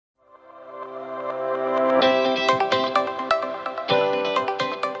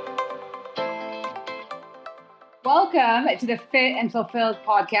Welcome to the Fit and Fulfilled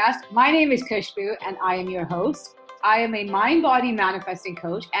podcast. My name is Kushbu and I am your host. I am a mind-body manifesting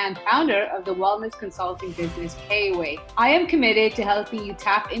coach and founder of the wellness consulting business K-Way. I am committed to helping you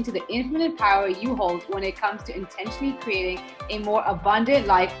tap into the infinite power you hold when it comes to intentionally creating a more abundant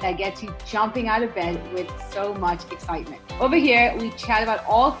life that gets you jumping out of bed with so much excitement. Over here, we chat about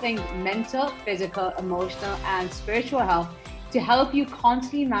all things mental, physical, emotional, and spiritual health to help you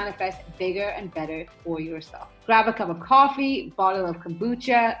constantly manifest bigger and better for yourself. Grab a cup of coffee, bottle of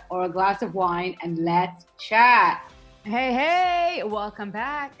kombucha, or a glass of wine, and let's chat. Hey, welcome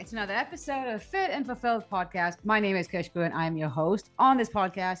back. It's another episode of Fit and Fulfilled podcast. My name is Kushbu and I am your host. On this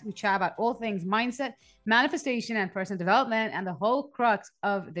podcast, we chat about all things mindset, manifestation, and personal development. And the whole crux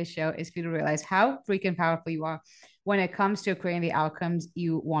of this show is for you to realize how freaking powerful you are when it comes to creating the outcomes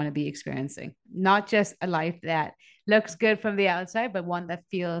you want to be experiencing. Not just a life that looks good from the outside, but one that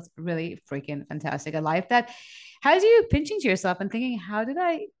feels really freaking fantastic. A life that has you pinching to yourself and thinking, how did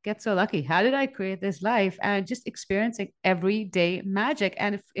I get so lucky? How did I create this life? And just experiencing everyday magic.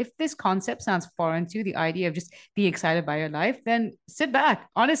 And if this concept sounds foreign to the idea of just be excited by your life, then sit back,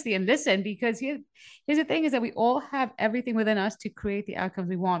 honestly, and listen, because here's the thing is that we all have everything within us to create the outcomes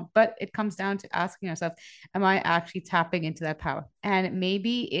we want. But it comes down to asking ourselves, am I actually tapping into that power? And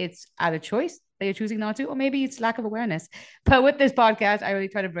maybe it's out of choice that you're choosing not to, or maybe it's lack of awareness. But with this podcast, I really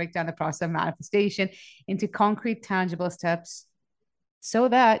try to break down the process of manifestation into concrete, tangible steps so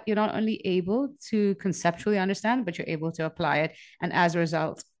that you're not only able to conceptually understand, but you're able to apply it. And as a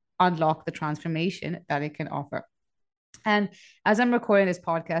result, unlock the transformation that it can offer. And as I'm recording this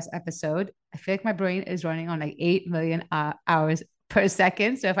podcast episode, I feel like my brain is running on like 8 million hours per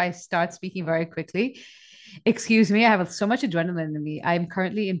second. So if I start speaking very quickly, excuse me, I have so much adrenaline in me. I'm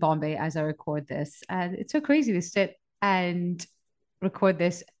currently in Bombay as I record this, and it's so crazy to sit and record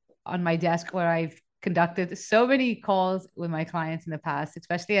this on my desk where I've conducted so many calls with my clients in the past,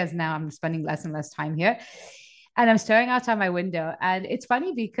 especially as now I'm spending less and less time here. And I'm staring outside my window. And it's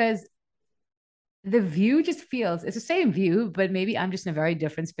funny because the view just feels it's the same view, but maybe I'm just in a very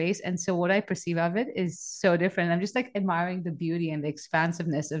different space. And so what I perceive of it is so different. I'm just like admiring the beauty and the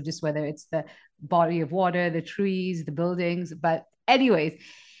expansiveness of just whether it's the body of water, the trees, the buildings. But anyways,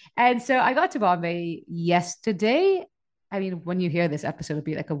 and so I got to Bombay yesterday. I mean, when you hear this episode, it'll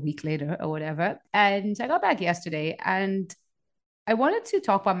be like a week later or whatever. And I got back yesterday and I wanted to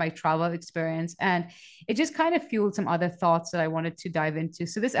talk about my travel experience, and it just kind of fueled some other thoughts that I wanted to dive into.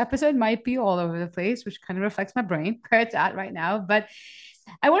 So this episode might be all over the place, which kind of reflects my brain where it's at right now. But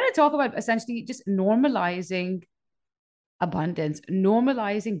I want to talk about essentially just normalizing abundance,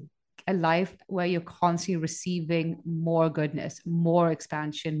 normalizing a life where you're constantly receiving more goodness, more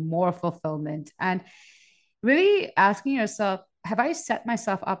expansion, more fulfillment, and really asking yourself, have I set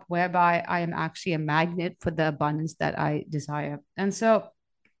myself up whereby I am actually a magnet for the abundance that I desire? And so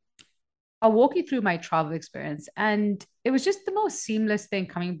I'll walk you through my travel experience. And it was just the most seamless thing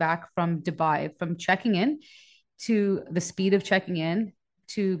coming back from Dubai, from checking in to the speed of checking in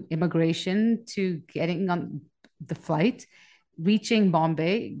to immigration to getting on the flight, reaching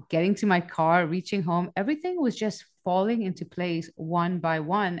Bombay, getting to my car, reaching home. Everything was just falling into place one by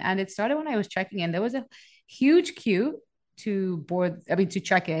one. And it started when I was checking in. There was a huge queue to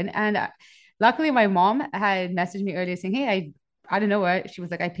check in. And luckily, my mom had messaged me earlier saying, hey, I don't know where she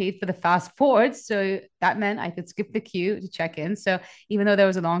was like, I paid for the fast forward. So that meant I could skip the queue to check in. So even though there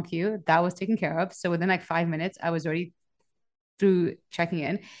was a long queue, that was taken care of. So within like 5 minutes, I was already through checking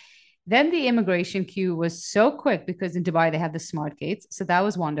in. Then the immigration queue was so quick because in Dubai they have the smart gates. So that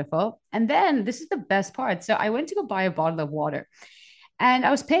was wonderful. And then this is the best part. So I went to go buy a bottle of water and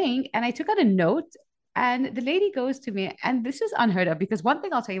I was paying and I took out a note and the lady goes to me, and this is unheard of because one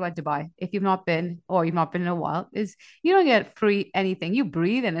thing I'll tell you about Dubai, if you've not been or you've not been in a while, is you don't get free anything. You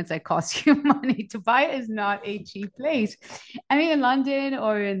breathe and it's like costs you money. Dubai is not a cheap place. I mean, in London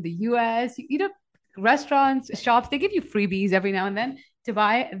or in the US, you know, restaurants, shops, they give you freebies every now and then.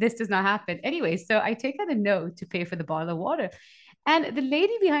 Dubai, this does not happen. Anyway, so I take out a note to pay for the bottle of water. And the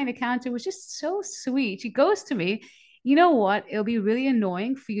lady behind the counter was just so sweet. She goes to me, you know what? It'll be really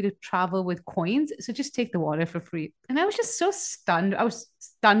annoying for you to travel with coins. So just take the water for free. And I was just so stunned. I was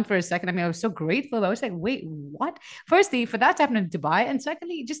stunned for a second. I mean, I was so grateful. I was like, wait, what? Firstly, for that to happen in Dubai. And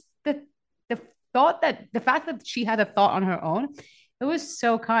secondly, just the thought that the fact that she had a thought on her own, it was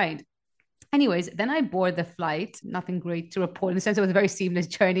so kind. Anyways, then I board the flight. Nothing great to report in the sense it was a very seamless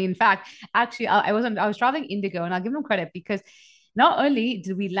journey. In fact, actually, I was traveling Indigo, and I'll give them credit because not only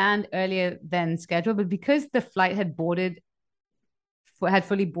did we land earlier than scheduled, but because the flight had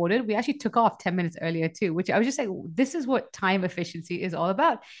fully boarded, we actually took off 10 minutes earlier too, which I was just like, this is what time efficiency is all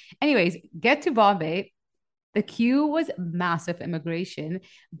about. Anyways, get to Bombay. The queue was massive immigration,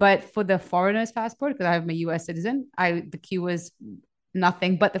 but for the foreigner's passport, because I'm a US citizen, the queue was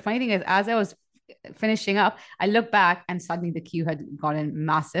nothing. But the funny thing is, as I was finishing up, I looked back and suddenly the queue had gotten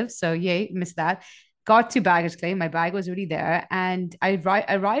massive. So yay, missed that. Got to baggage claim. My bag was already there, and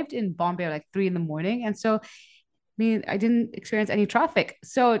arrived in Bombay at like 3 in the morning. And so, I mean, I didn't experience any traffic.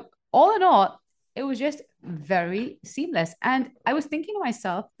 So all in all, it was just very seamless. And I was thinking to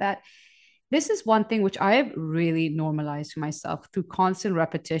myself that this is one thing which I have really normalized for myself through constant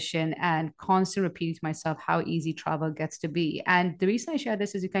repetition and constant repeating to myself how easy travel gets to be. And the reason I share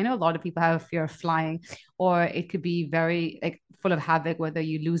this is because I know a lot of people have a fear of flying, or it could be very like full of havoc, whether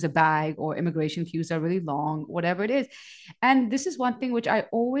you lose a bag or immigration queues are really long, whatever it is. And this is one thing which I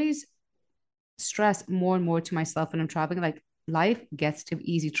always stress more and more to myself when I'm traveling. Like, life gets to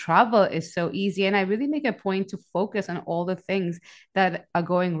be easy. Travel is so easy. And I really make a point to focus on all the things that are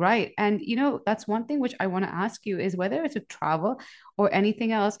going right. And, that's one thing which I want to ask you is whether it's a travel or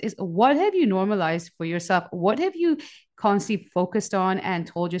anything else, is what have you normalized for yourself? What have you constantly focused on and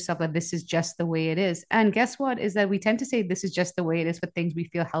told yourself that this is just the way it is? And guess what? Is that we tend to say this is just the way it is for things we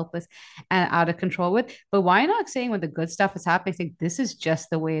feel helpless and out of control with. But why not saying when the good stuff is happening, think this is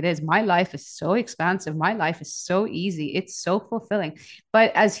just the way it is? My life is so expansive. My life is so easy. It's so fulfilling.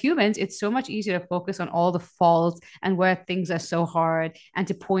 But as humans, it's so much easier to focus on all the faults and where things are so hard and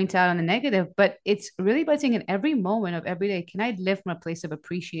to point out on the negative. But it's really about saying in every moment of every day, can I live from a place of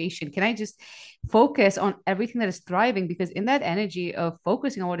appreciation? Can I just focus on everything that is thriving? Because in that energy of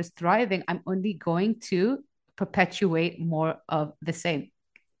focusing on what is thriving, I'm only going to perpetuate more of the same.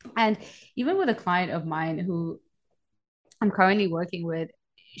 And even with a client of mine who I'm currently working with,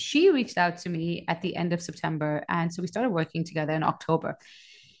 she reached out to me at the end of September. And so we started working together in October.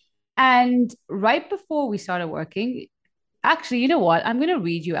 And right before we started working, actually, you know what? I'm going to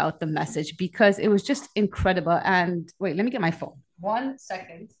read you out the message because it was just incredible. And wait, let me get my phone. 1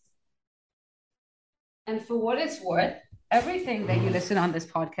 second. And for what it's worth, everything that you listen on this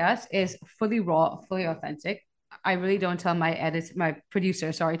podcast is fully raw, fully authentic. I really don't tell my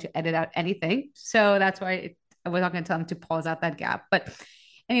producer, sorry, to edit out anything. So that's why I was not going to tell him to pause out that gap. But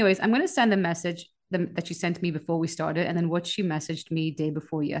anyways, I'm going to send a message that she sent me before we started, and then what she messaged me day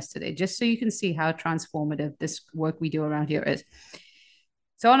before yesterday, just so you can see how transformative this work we do around here is.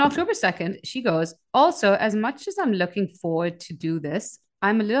 So on October 2nd, she goes, also, as much as I'm looking forward to do this,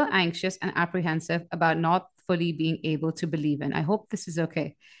 I'm a little anxious and apprehensive about not fully being able to believe in. I hope this is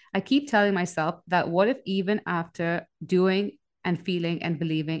okay. I keep telling myself that what if even after doing and feeling and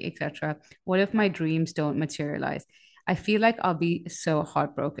believing, etc., what if my dreams don't materialize? I feel like I'll be so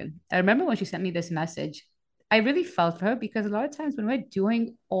heartbroken. I remember when she sent me this message, I really felt for her because a lot of times when we're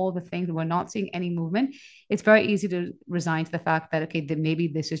doing all the things and we're not seeing any movement, it's very easy to resign to the fact that, okay, then maybe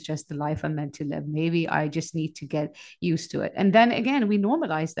this is just the life I'm meant to live. Maybe I just need to get used to it. And then again, we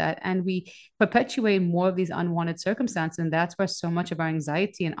normalize that and we perpetuate more of these unwanted circumstances. And that's where so much of our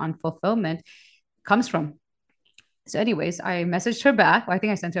anxiety and unfulfillment comes from. So, anyways, I messaged her back. Well, I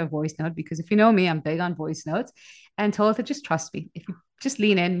think I sent her a voice note because if you know me, I'm big on voice notes, and told her to just trust me. If you just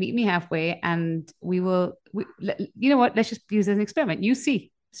lean in, meet me halfway, and you know what? Let's just use it as an experiment. You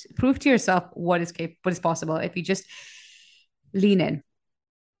see, prove to yourself what is possible if you just lean in.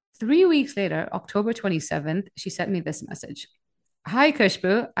 3 weeks later, October 27th, she sent me this message. Hi,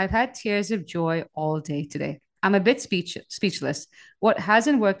 Kushbu. I've had tears of joy all day today. I'm a bit speechless. What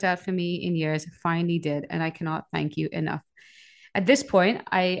hasn't worked out for me in years finally did, and I cannot thank you enough. At this point,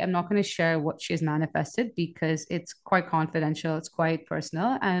 I am not going to share what she has manifested because it's quite confidential, it's quite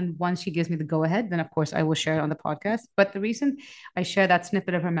personal. And once she gives me the go ahead, then of course I will share it on the podcast. But the reason I share that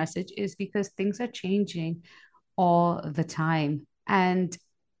snippet of her message is because things are changing all the time. And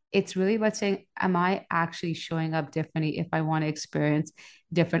it's really about saying, am I actually showing up differently if I want to experience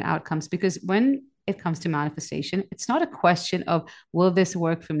different outcomes? Because when it comes to manifestation, it's not a question of will this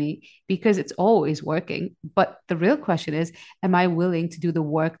work for me, because it's always working. But the real question is, am I willing to do the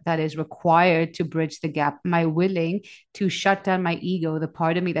work that is required to bridge the gap? Am I willing to shut down my ego, the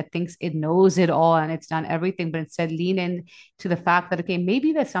part of me that thinks it knows it all and it's done everything, but instead lean in to the fact that, okay,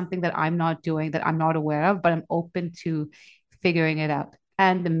 maybe there's something that I'm not doing that I'm not aware of, but I'm open to figuring it out.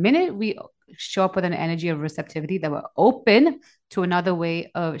 And the minute we show up with an energy of receptivity, that we're open to another way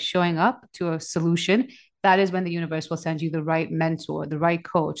of showing up to a solution, that is when the universe will send you the right mentor, the right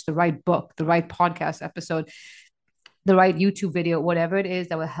coach, the right book, the right podcast episode, the right YouTube video, whatever it is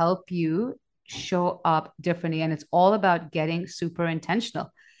that will help you show up differently. And it's all about getting super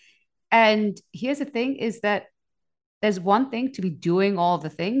intentional. And here's the thing is that there's one thing to be doing all the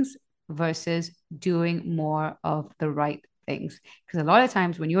things versus doing more of the right things. Because a lot of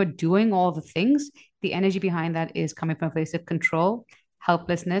times when you're doing all the things, the energy behind that is coming from a place of control,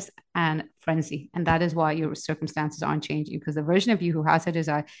 helplessness, and frenzy. And that is why your circumstances aren't changing, because the version of you who has a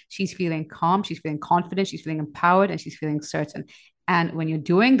desire, she's feeling calm, she's feeling confident, she's feeling empowered, and she's feeling certain. And when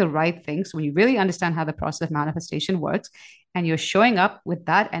you're doing the right things, when you really understand how the process of manifestation works, and you're showing up with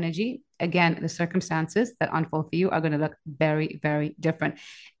that energy, again, the circumstances that unfold for you are going to look very, very different.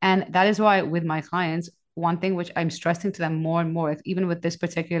 And that is why with my clients, one thing which I'm stressing to them more and more, even with this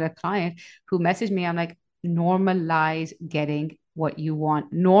particular client who messaged me, I'm like, normalize getting what you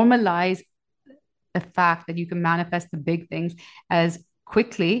want. Normalize the fact that you can manifest the big things as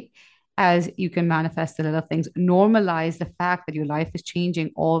quickly as you can manifest the little things. Normalize the fact that your life is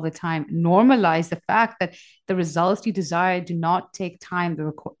changing all the time. Normalize the fact that the results you desire do not take time,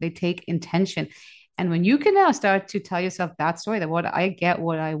 they take intention. And when you can now start to tell yourself that story, that what I get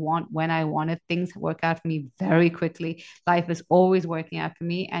what I want when I want it, things work out for me very quickly. Life is always working out for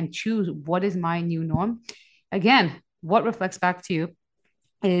me, and choose what is my new norm. Again, what reflects back to you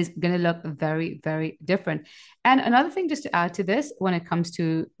is going to look very, very different. And another thing, just to add to this, when it comes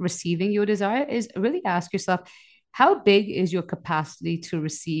to receiving your desire, is really ask yourself, how big is your capacity to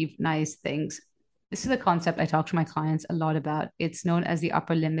receive nice things? This is a concept I talk to my clients a lot about. It's known as the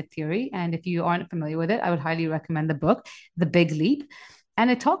upper limit theory. And if you aren't familiar with it, I would highly recommend the book, The Big Leap. And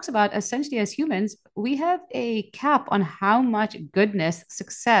it talks about, essentially, as humans, we have a cap on how much goodness,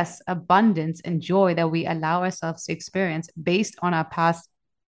 success, abundance, and joy that we allow ourselves to experience based on our past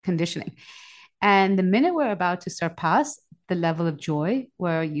conditioning. And the minute we're about to surpass the level of joy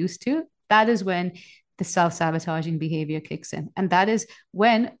we're used to, that is when the self-sabotaging behavior kicks in. And that is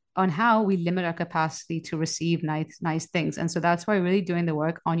when on how we limit our capacity to receive nice things. And so that's why really doing the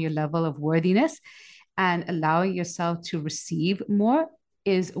work on your level of worthiness and allowing yourself to receive more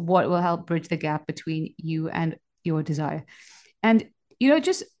is what will help bridge the gap between you and your desire. And,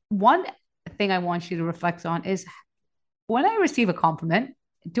 just one thing I want you to reflect on is, when I receive a compliment,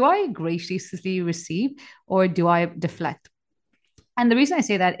 do I graciously receive or do I deflect? And the reason I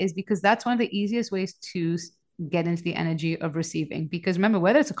say that is because that's one of the easiest ways to get into the energy of receiving. Because remember,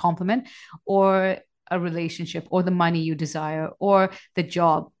 whether it's a compliment or a relationship or the money you desire or the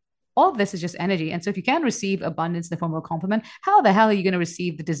job, all of this is just energy. And so if you can't receive abundance in the form of a compliment, how the hell are you going to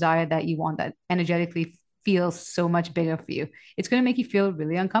receive the desire that you want, that energetically feels so much bigger for you? It's going to make you feel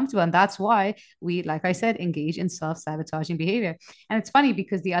really uncomfortable. And that's why we, like I said, engage in self-sabotaging behavior. And it's funny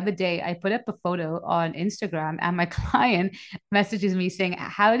because the other day I put up a photo on Instagram and my client messages me saying,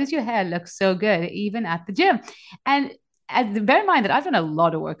 how does your hair look so good, even at the gym? And bear in mind that I've done a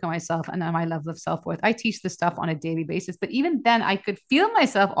lot of work on myself and on my level of self-worth. I teach this stuff on a daily basis, but even then I could feel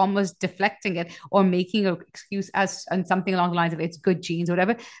myself almost deflecting it or making an excuse as and something along the lines of it's good genes or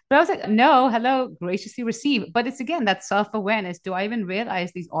whatever. But I was like, no, hello, graciously receive. But it's again that self-awareness. Do I even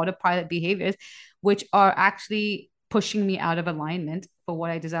realize these autopilot behaviors, which are actually pushing me out of alignment for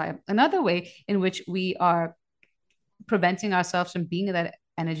what I desire? Another way in which we are preventing ourselves from being in that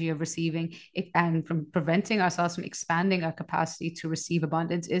energy of receiving and from preventing ourselves from expanding our capacity to receive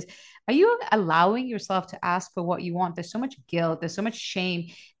abundance is, are you allowing yourself to ask for what you want? There's so much guilt, there's so much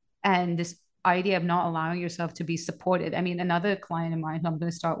shame, and this idea of not allowing yourself to be supported. I mean, another client of mine who I'm going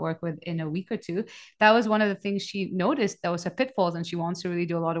to start work with in a week or two, that was one of the things she noticed that was her pitfalls and she wants to really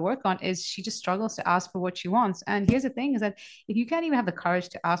do a lot of work on, is she just struggles to ask for what she wants. And here's the thing, is that if you can't even have the courage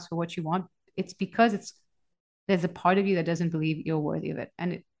to ask for what you want, it's because there's a part of you that doesn't believe you're worthy of it.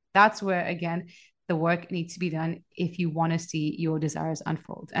 And that's where, again, the work needs to be done if you want to see your desires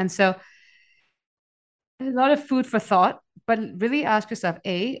unfold. And so a lot of food for thought, but really ask yourself,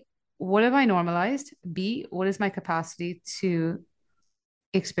 A, what have I normalized? B, what is my capacity to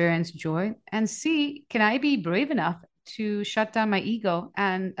experience joy? And C, can I be brave enough to shut down my ego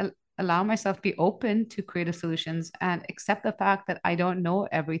and allow myself to be open to creative solutions and accept the fact that I don't know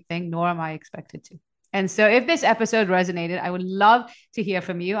everything, nor am I expected to. And so if this episode resonated, I would love to hear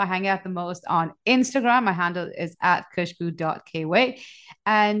from you. I hang out the most on Instagram. My handle is at kushbu.kway.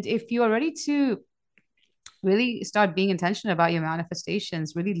 And if you are ready to really start being intentional about your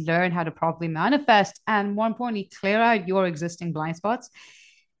manifestations, really learn how to properly manifest, and more importantly, clear out your existing blind spots,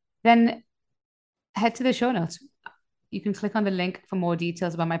 then head to the show notes. You can click on the link for more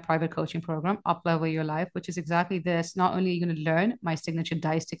details about my private coaching program, Uplevel Your Life, which is exactly this. Not only are you going to learn my signature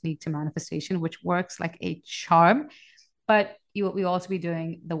DICE technique to manifestation, which works like a charm, but we'll also be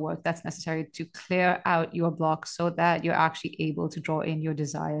doing the work that's necessary to clear out your blocks so that you're actually able to draw in your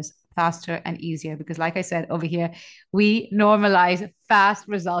desires faster and easier. Because like I said over here, we normalize fast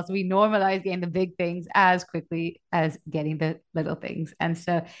results. We normalize getting the big things as quickly as getting the little things. And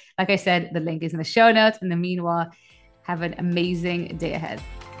so, like I said, the link is in the show notes. In the meanwhile, Have an amazing day ahead.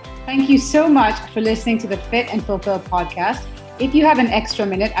 Thank you so much for listening to the Fit and Fulfill podcast. If you have an extra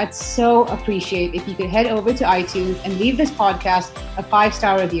minute, I'd so appreciate if you could head over to iTunes and leave this podcast a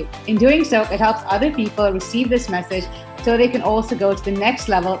 5-star review. In doing so, it helps other people receive this message so they can also go to the next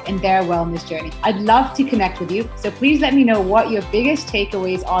level in their wellness journey. I'd love to connect with you, so please let me know what your biggest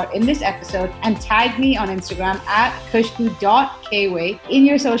takeaways are in this episode and tag me on Instagram at kushbu.kway in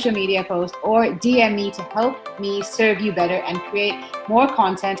your social media post, or DM me to help me serve you better and create more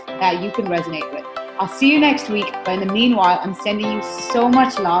content that you can resonate with. I'll see you next week, but in the meanwhile, I'm sending you so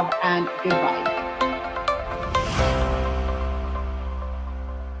much love and good vibes.